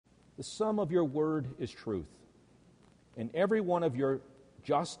The sum of your word is truth, and every one of your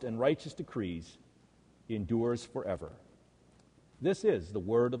just and righteous decrees endures forever. This is the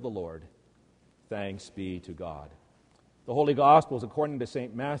word of the Lord. Thanks be to God. The Holy Gospel is according to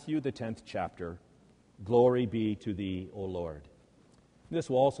St. Matthew, the 10th chapter. Glory be to thee, O Lord. This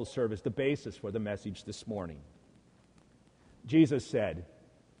will also serve as the basis for the message this morning. Jesus said,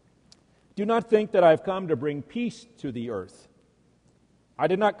 "Do not think that I have come to bring peace to the earth. I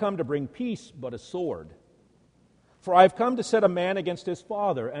did not come to bring peace, but a sword. For I have come to set a man against his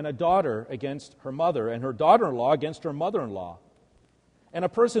father, and a daughter against her mother, and her daughter-in-law against her mother-in-law. And a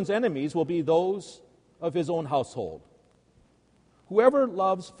person's enemies will be those of his own household. Whoever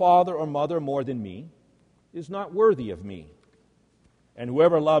loves father or mother more than me is not worthy of me. And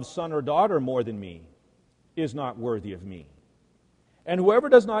whoever loves son or daughter more than me is not worthy of me. And whoever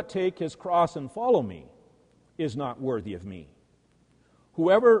does not take his cross and follow me is not worthy of me.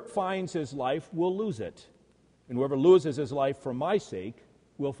 Whoever finds his life will lose it, and whoever loses his life for my sake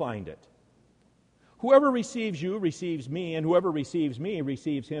will find it. Whoever receives you receives me, and whoever receives me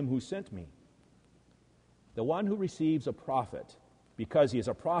receives him who sent me. The one who receives a prophet, because he is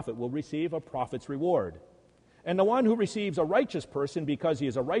a prophet, will receive a prophet's reward. And the one who receives a righteous person, because he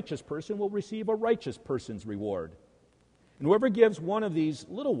is a righteous person, will receive a righteous person's reward. And whoever gives one of these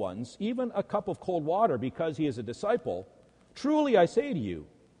little ones even a cup of cold water because he is a disciple, truly I say to you,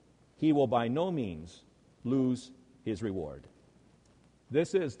 he will by no means lose his reward."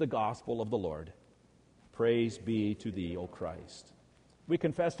 This is the gospel of the Lord. Praise be to thee, O Christ. We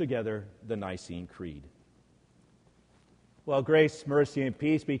confess together the Nicene Creed. Well, grace, mercy, and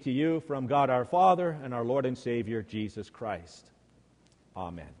peace be to you from God our Father and our Lord and Savior, Jesus Christ.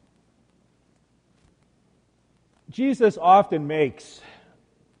 Amen. Jesus often makes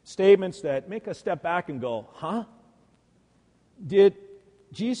statements that make us step back and go, huh? Did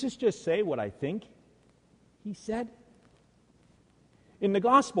Jesus just say what I think he said? In the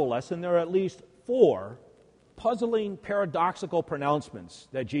gospel lesson, there are at least 4 puzzling, paradoxical pronouncements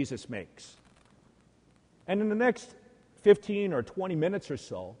that Jesus makes. And in the next 15 or 20 minutes or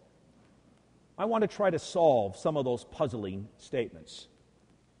so, I want to try to solve some of those puzzling statements.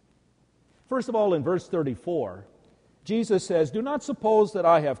 First of all, in verse 34, Jesus says, "Do not suppose that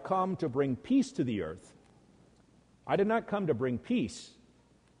I have come to bring peace to the earth. I did not come to bring peace,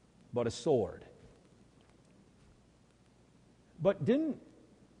 but a sword." But didn't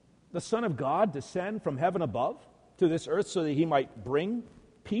the Son of God descend from heaven above to this earth so that he might bring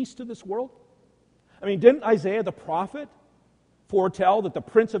peace to this world? I mean, didn't Isaiah the prophet foretell that the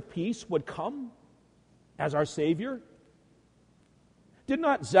Prince of Peace would come as our Savior? Did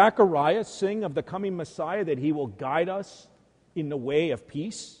not Zechariah sing of the coming Messiah that he will guide us in the way of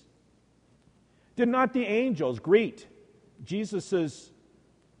peace? Did not the angels greet Jesus'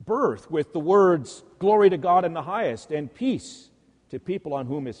 birth with the words, "Glory to God in the highest, and peace to people on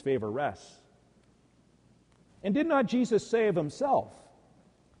whom his favor rests"? And did not Jesus say of himself,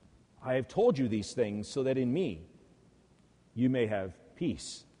 "I have told you these things so that in me you may have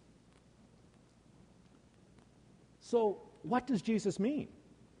peace"? So, what does Jesus mean?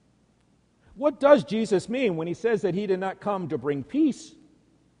 What does Jesus mean when he says that he did not come to bring peace,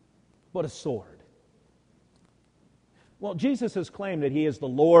 but a sword? Well, Jesus' claim that he is the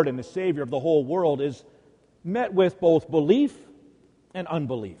Lord and the Savior of the whole world is met with both belief and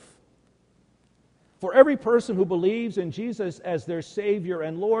unbelief. For every person who believes in Jesus as their Savior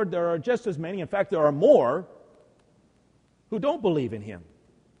and Lord, there are just as many, in fact, there are more, who don't believe in him,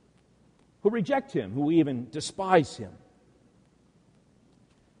 who reject him, who even despise him.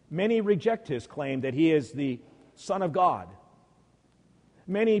 Many reject his claim that he is the Son of God.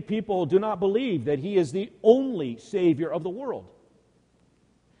 Many people do not believe that he is the only Savior of the world.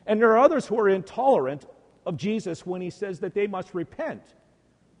 And there are others who are intolerant of Jesus when he says that they must repent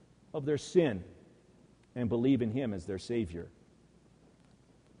of their sin and believe in him as their Savior.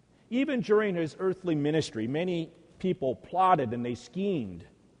 Even during his earthly ministry, many people plotted and they schemed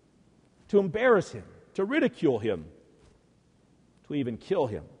to embarrass him, to ridicule him, to even kill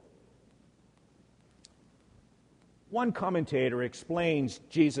him. One commentator explains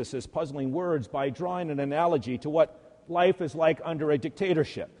Jesus' puzzling words by drawing an analogy to what life is like under a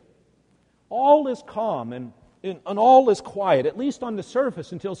dictatorship. All is calm and all is quiet, at least on the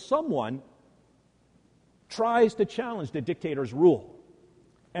surface, until someone tries to challenge the dictator's rule.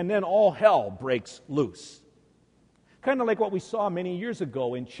 And then all hell breaks loose. Kind of like what we saw many years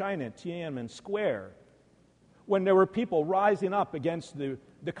ago in China, Tiananmen Square, when there were people rising up against the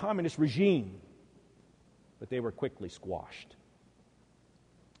communist regime, but they were quickly squashed.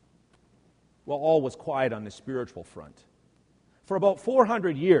 Well, all was quiet on the spiritual front. for about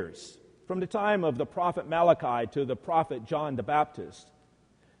 400 years, from the time of the prophet Malachi to the prophet John the Baptist,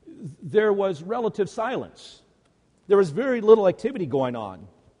 there was relative silence. There was very little activity going on.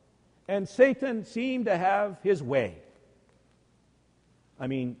 And Satan seemed to have his way. I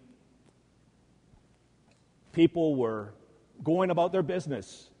mean, people were going about their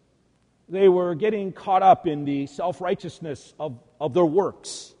business. They were getting caught up in the self-righteousness of their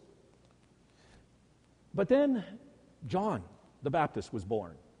works. But then John the Baptist was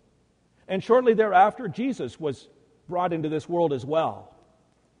born. And shortly thereafter, Jesus was brought into this world as well.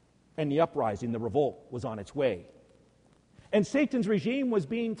 And the uprising, the revolt, was on its way. And Satan's regime was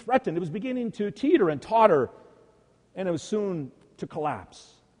being threatened. It was beginning to teeter and totter, and it was soon to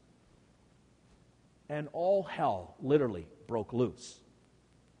collapse. And all hell literally broke loose.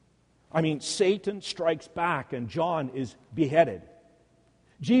 I mean, Satan strikes back, and John is beheaded.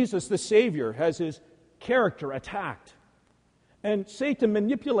 Jesus, the Savior, has his character attacked. And Satan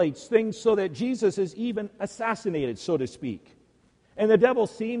manipulates things so that Jesus is even assassinated, so to speak. And the devil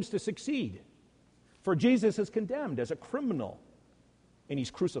seems to succeed. For Jesus is condemned as a criminal, and he's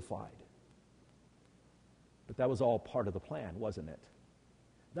crucified. But that was all part of the plan, wasn't it?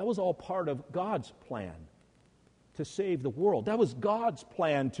 That was all part of God's plan to save the world. That was God's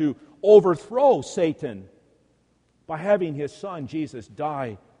plan to overthrow Satan by having his son, Jesus,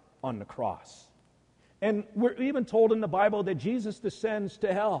 die on the cross. And we're even told in the Bible that Jesus descends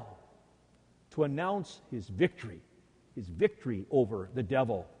to hell to announce his victory over the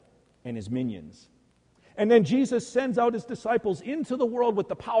devil and his minions. And then Jesus sends out his disciples into the world with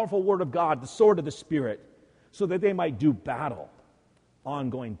the powerful word of God, the sword of the Spirit, so that they might do battle,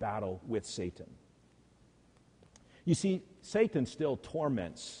 ongoing battle with Satan. You see, Satan still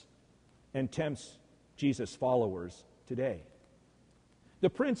torments and tempts Jesus' followers today. The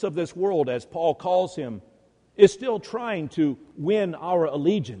prince of this world, as Paul calls him, is still trying to win our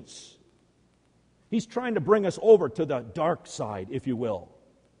allegiance. He's trying to bring us over to the dark side, if you will.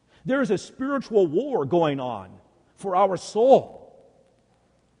 There's a spiritual war going on for our soul.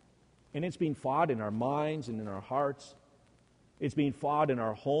 And it's being fought in our minds and in our hearts. It's being fought in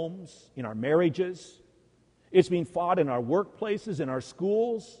our homes, in our marriages. It's being fought in our workplaces, in our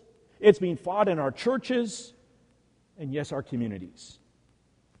schools. It's being fought in our churches, and yes, our communities.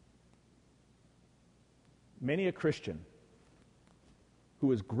 Many a Christian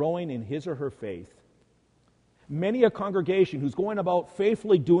who is growing in his or her faith, many a congregation who's going about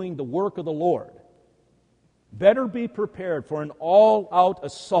faithfully doing the work of the Lord, better be prepared for an all-out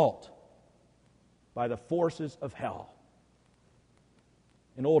assault by the forces of hell.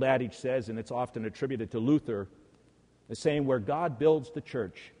 An old adage says, and it's often attributed to Luther, the saying, where God builds the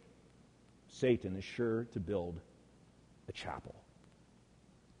church, Satan is sure to build a chapel.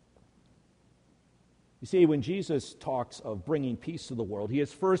 You see, when Jesus talks of bringing peace to the world, he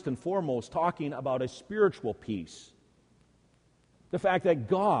is first and foremost talking about a spiritual peace. The fact that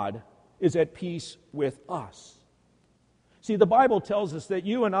God is at peace with us. See, the Bible tells us that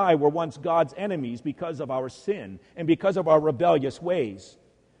you and I were once God's enemies because of our sin and because of our rebellious ways.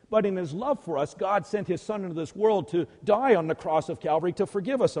 But in his love for us, God sent his Son into this world to die on the cross of Calvary to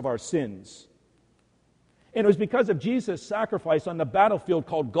forgive us of our sins. And it was because of Jesus' sacrifice on the battlefield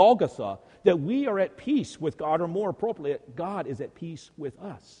called Golgotha that we are at peace with God, or more appropriately, God is at peace with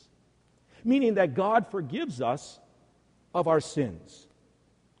us. Meaning that God forgives us of our sins.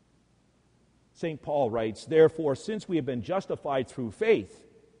 St. Paul writes, therefore, since we have been justified through faith,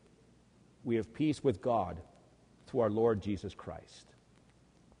 we have peace with God through our Lord Jesus Christ.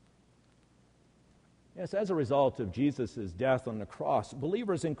 Yes, as a result of Jesus' death on the cross,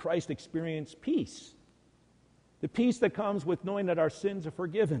 believers in Christ experience peace. The peace that comes with knowing that our sins are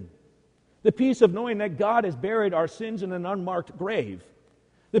forgiven. The peace of knowing that God has buried our sins in an unmarked grave.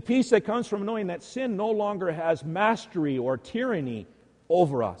 The peace that comes from knowing that sin no longer has mastery or tyranny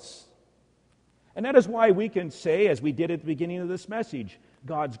over us. And that is why we can say, as we did at the beginning of this message,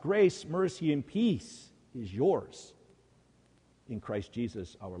 God's grace, mercy, and peace is yours in Christ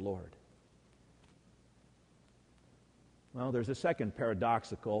Jesus our Lord. Well, there's a second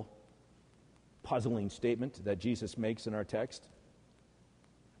paradoxical, puzzling statement that Jesus makes in our text.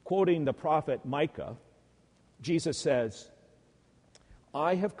 Quoting the prophet Micah, Jesus says,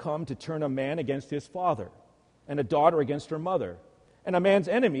 I have come to turn a man against his father, and a daughter against her mother, and a man's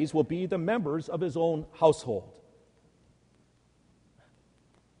enemies will be the members of his own household.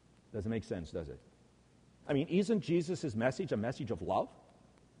 Doesn't make sense, does it? I mean, isn't Jesus' message a message of love?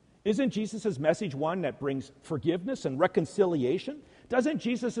 Isn't Jesus' message one that brings forgiveness and reconciliation? Doesn't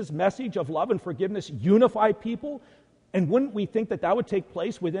Jesus' message of love and forgiveness unify people? And wouldn't we think that that would take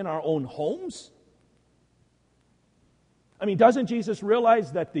place within our own homes? I mean, doesn't Jesus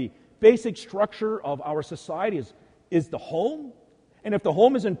realize that the basic structure of our society is the home? And if the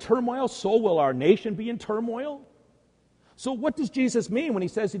home is in turmoil, so will our nation be in turmoil. So what does Jesus mean when he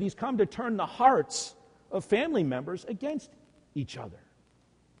says that he's come to turn the hearts of family members against each other?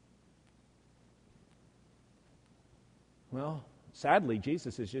 Well, sadly,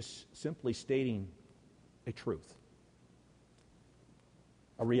 Jesus is just simply stating a truth,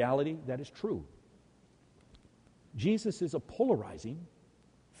 a reality that is true. Jesus is a polarizing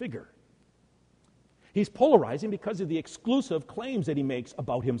figure. He's polarizing because of the exclusive claims that he makes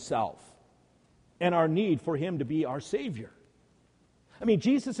about himself and our need for him to be our Savior. I mean,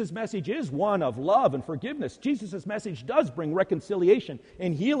 Jesus' message is one of love and forgiveness. Jesus' message does bring reconciliation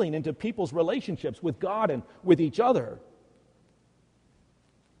and healing into people's relationships with God and with each other.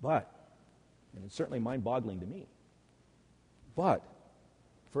 But, and it's certainly mind-boggling to me, but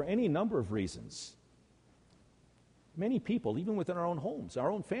for any number of reasons, many people, even within our own homes, our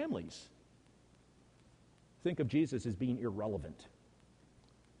own families, think of Jesus as being irrelevant,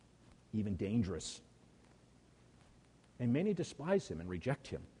 even dangerous. And many despise him and reject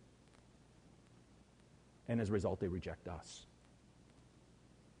him. And as a result, they reject us.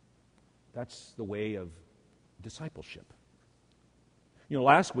 That's the way of discipleship. You know,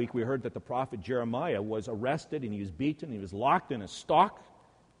 last week we heard that the prophet Jeremiah was arrested and he was beaten, he was locked in a stock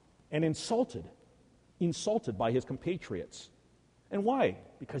and insulted by his compatriots. And why?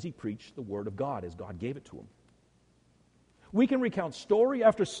 Because he preached the word of God as God gave it to him. We can recount story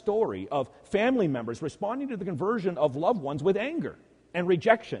after story of family members responding to the conversion of loved ones with anger and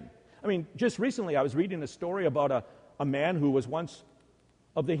rejection. I mean, just recently I was reading a story about a man who was once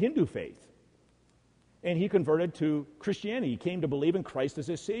of the Hindu faith. And he converted to Christianity. He came to believe in Christ as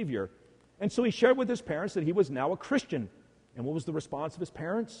his Savior. And so he shared with his parents that he was now a Christian. And what was the response of his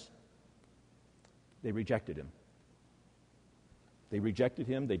parents? They rejected him. They rejected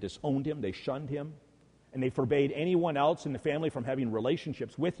him, they disowned him, they shunned him, and they forbade anyone else in the family from having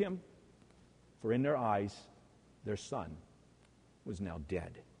relationships with him, for in their eyes, their son was now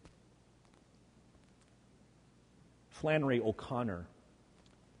dead. Flannery O'Connor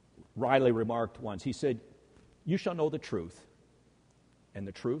wryly remarked once, he said, "You shall know the truth, and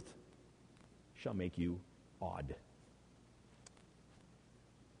the truth shall make you odd."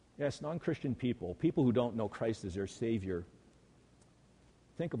 Yes, non-Christian people who don't know Christ as their Savior,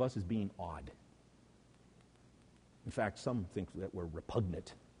 think of us as being odd. In fact, some think that we're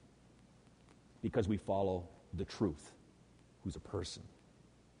repugnant because we follow the truth, who's a person.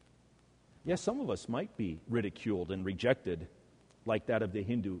 Yes, some of us might be ridiculed and rejected like that of the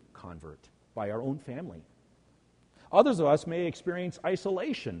Hindu convert by our own family. Others of us may experience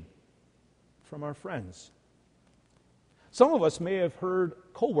isolation from our friends. Some of us may have heard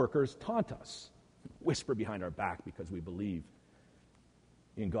co-workers taunt us, whisper behind our back because we believe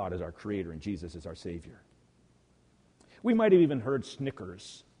in God as our Creator and Jesus as our Savior. We might have even heard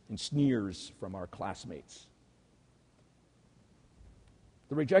snickers and sneers from our classmates.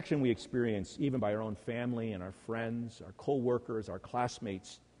 The rejection we experience, even by our own family and our friends, our co-workers, our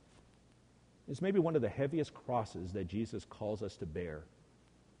classmates, is maybe one of the heaviest crosses that Jesus calls us to bear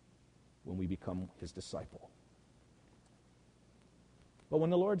when we become his disciple. But when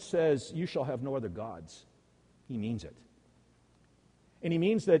the Lord says, "You shall have no other gods," he means it. And he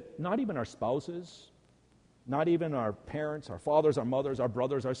means that not even our spouses, not even our parents, our fathers, our mothers, our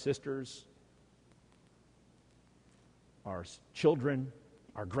brothers, our sisters, our children,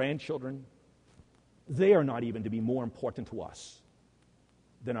 our grandchildren, they are not even to be more important to us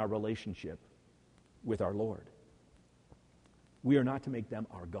than our relationship with our Lord. We are not to make them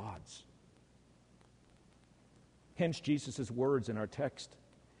our gods. Hence Jesus' words in our text,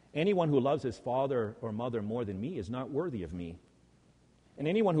 "Anyone who loves his father or mother more than me is not worthy of me. And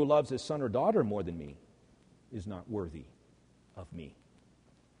anyone who loves his son or daughter more than me is not worthy of me."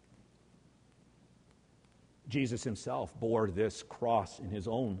 Jesus himself bore this cross in his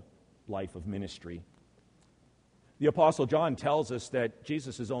own life of ministry. The Apostle John tells us that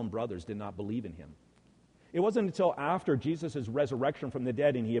Jesus' own brothers did not believe in him. It wasn't until after Jesus' resurrection from the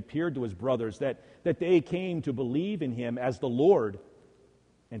dead and he appeared to his brothers that they came to believe in him as the Lord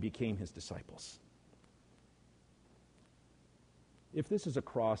and became his disciples. If this is a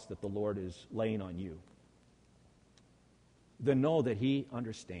cross that the Lord is laying on you, then know that he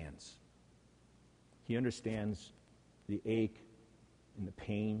understands. He understands the ache and the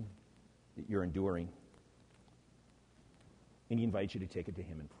pain that you're enduring. And he invites you to take it to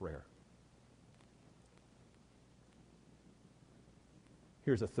him in prayer.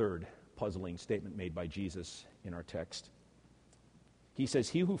 Here's a third puzzling statement made by Jesus in our text. He says,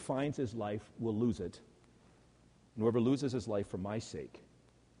 "He who finds his life will lose it, And whoever loses his life for my sake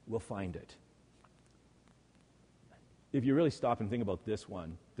will find it. If you really stop and think about this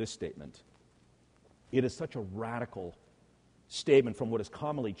statement, it is such a radical statement from what is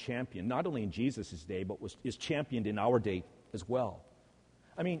commonly championed, not only in Jesus' day, but is championed in our day as well.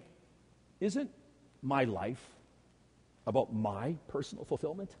 I mean, isn't my life about my personal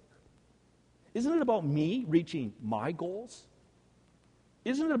fulfillment? Isn't it about me reaching my goals?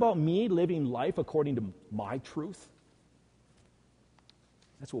 Isn't it about me living life according to my truth?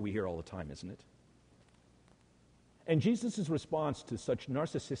 That's what we hear all the time, isn't it? And Jesus' response to such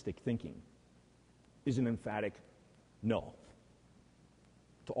narcissistic thinking is an emphatic no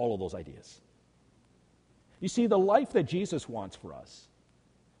to all of those ideas. You see, the life that Jesus wants for us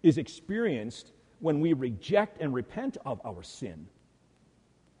is experienced when we reject and repent of our sin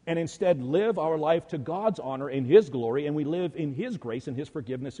and instead live our life to God's honor and His glory, and we live in His grace and His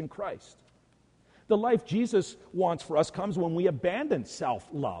forgiveness in Christ. The life Jesus wants for us comes when we abandon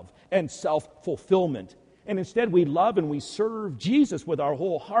self-love and self-fulfillment, and instead we love and we serve Jesus with our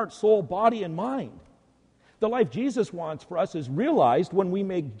whole heart, soul, body, and mind. The life Jesus wants for us is realized when we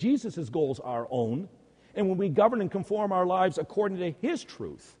make Jesus' goals our own, and when we govern and conform our lives according to His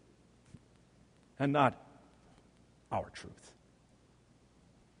truth and not our truth.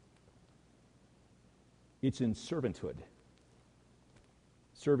 It's in servanthood,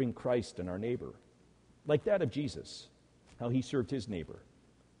 serving Christ and our neighbor, like that of Jesus, how He served His neighbor,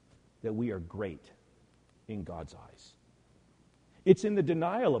 that we are great in God's eyes. It's in the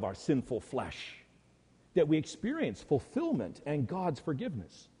denial of our sinful flesh that we experience fulfillment and God's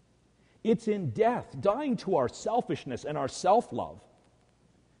forgiveness. It's in death, dying to our selfishness and our self-love,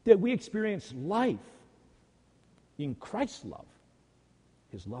 that we experience life in Christ's love,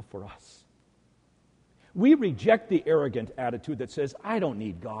 His love for us. We reject the arrogant attitude that says, I don't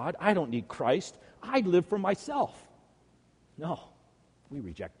need God, I don't need Christ, I live for myself. No, we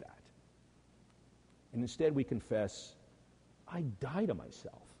reject that. And instead we confess, I die to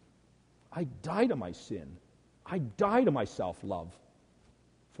myself. I die to my sin. I die to my self-love.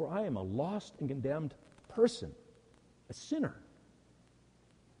 For I am a lost and condemned person, a sinner.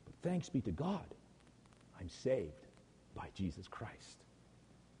 But thanks be to God, I'm saved by Jesus Christ.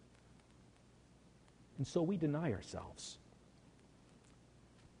 And so we deny ourselves.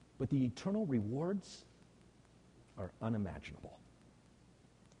 But the eternal rewards are unimaginable.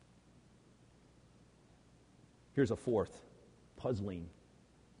 Here's a fourth puzzling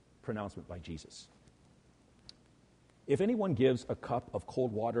pronouncement by Jesus. If anyone gives a cup of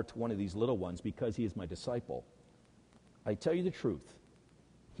cold water to one of these little ones because he is my disciple, I tell you the truth,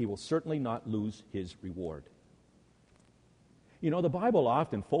 he will certainly not lose his reward. You know, the Bible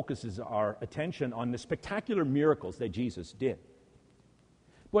often focuses our attention on the spectacular miracles that Jesus did.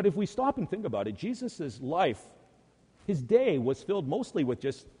 But if we stop and think about it, Jesus' life, his day was filled mostly with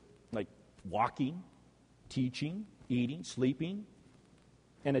just like walking, teaching, eating, sleeping,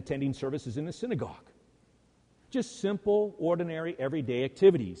 and attending services in the synagogue. Just simple, ordinary, everyday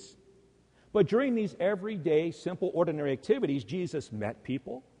activities. But during these everyday, simple, ordinary activities, Jesus met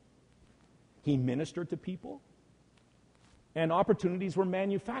people, He ministered to people, and opportunities were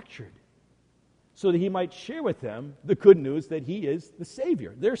manufactured so that He might share with them the good news that He is the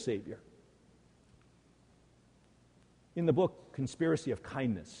Savior, their Savior. In the book Conspiracy of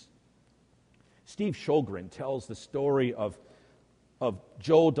Kindness, Steve Sjogren tells the story of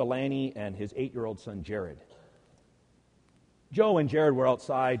Joe Delaney and his 8-year-old son Jared. Joe and Jared were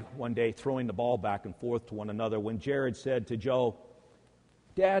outside one day throwing the ball back and forth to one another when Jared said to Joe,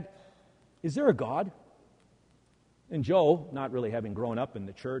 "Dad, is there a God?" And Joe, not really having grown up in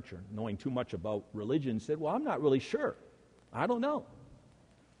the church or knowing too much about religion, said, "Well, I'm not really sure. I don't know."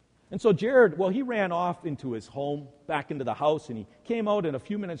 And so Jared, he ran off into his home, back into the house, and he came out, and a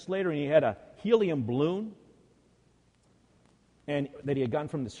few minutes later, and he had a helium balloon and that he had gotten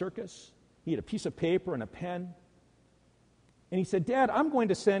from the circus. He had a piece of paper and a pen. And he said, "Dad, I'm going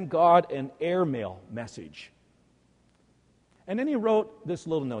to send God an airmail message." And then he wrote this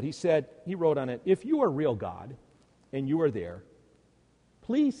little note. He wrote on it, "If you are real God, and you are there,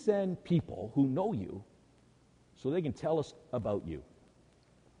 please send people who know you so they can tell us about you."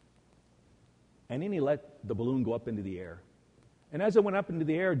 And then he let the balloon go up into the air. And as it went up into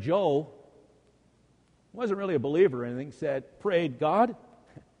the air, Joe wasn't really a believer or anything, prayed, "God,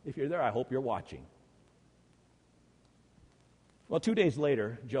 if you're there, I hope you're watching." Well, 2 days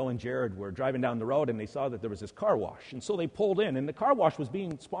later, Joe and Jared were driving down the road, and they saw that there was this car wash. And so they pulled in, and the car wash was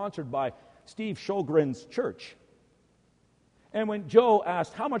being sponsored by Steve Sjogren's church. And when Joe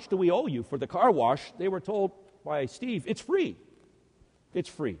asked, "How much do we owe you for the car wash?" they were told by Steve, "It's free. It's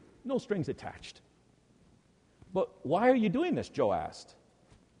free. No strings attached." But why are you doing this? Joe asked.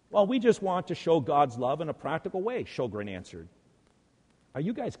 Well, we just want to show God's love in a practical way, Sjogren answered. Are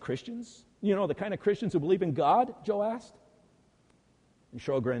you guys Christians? You know, the kind of Christians who believe in God? Joe asked. And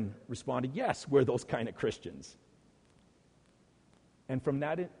Sjogren responded, yes, we're those kind of Christians. And from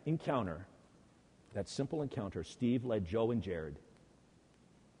that encounter, that simple encounter, Steve led Joe and Jared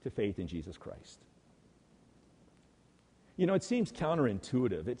to faith in Jesus Christ. You know, it seems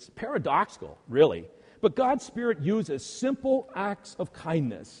counterintuitive. It's paradoxical, really. But God's Spirit uses simple acts of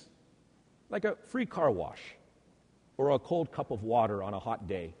kindness, like a free car wash or a cold cup of water on a hot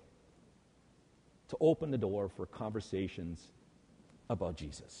day, to open the door for conversations about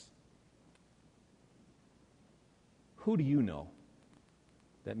Jesus. Who do you know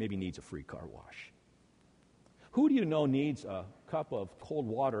that maybe needs a free car wash? Who do you know needs a cup of cold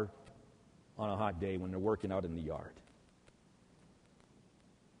water on a hot day when they're working out in the yard?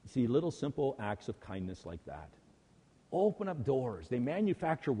 See, little simple acts of kindness like that open up doors. They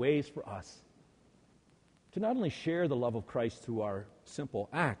manufacture ways for us to not only share the love of Christ through our simple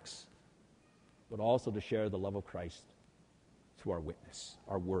acts, but also to share the love of Christ through our witness,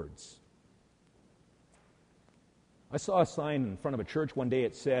 our words. I saw a sign in front of a church one day.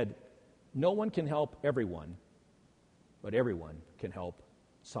 It said, no one can help everyone, but everyone can help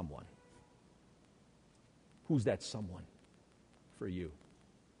someone. Who's that someone for you?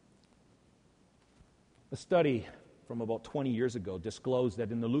 A study from about 20 years ago disclosed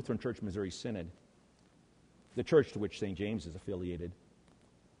that in the Lutheran Church Missouri Synod, the church to which St. James is affiliated,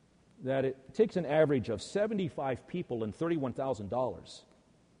 that it takes an average of 75 people and $31,000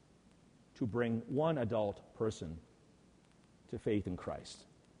 to bring one adult person to faith in Christ,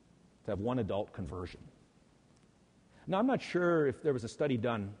 to have one adult conversion. Now, I'm not sure if there was a study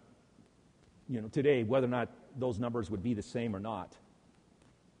done, today, whether or not those numbers would be the same or not.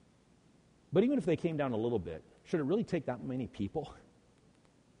 But even if they came down a little bit, should it really take that many people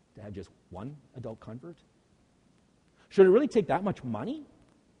to have just one adult convert? Should it really take that much money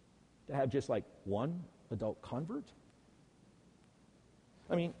to have just like one adult convert?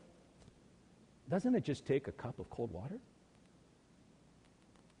 I mean, doesn't it just take a cup of cold water?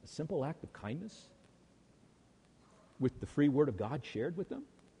 A simple act of kindness with the free word of God shared with them?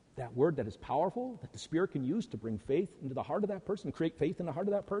 That word that is powerful, that the Spirit can use to bring faith into the heart of that person, create faith in the heart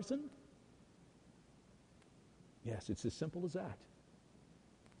of that person? Yes, it's as simple as that.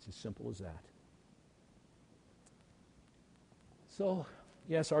 It's as simple as that. So,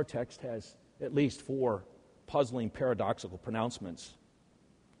 yes, our text has at least 4 puzzling, paradoxical pronouncements.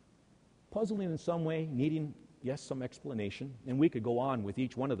 Puzzling in some way, needing, yes, some explanation. And we could go on with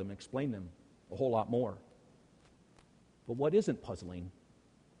each one of them and explain them a whole lot more. But what isn't puzzling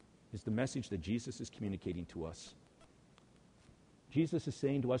is the message that Jesus is communicating to us. Jesus is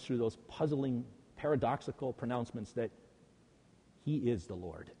saying to us through those puzzling, paradoxical pronouncements that He is the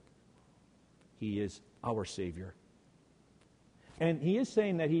Lord. He is our Savior. And He is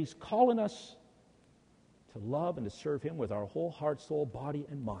saying that He's calling us to love and to serve Him with our whole heart, soul, body,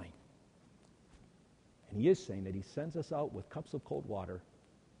 and mind. And He is saying that He sends us out with cups of cold water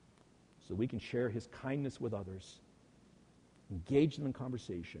so we can share His kindness with others, engage them in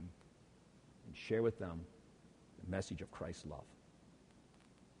conversation, and share with them the message of Christ's love,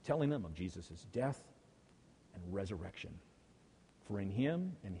 telling them of Jesus' death and resurrection. For in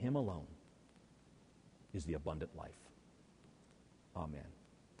Him and Him alone is the abundant life. Amen.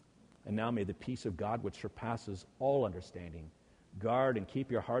 And now may the peace of God, which surpasses all understanding, guard and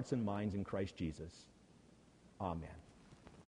keep your hearts and minds in Christ Jesus. Amen.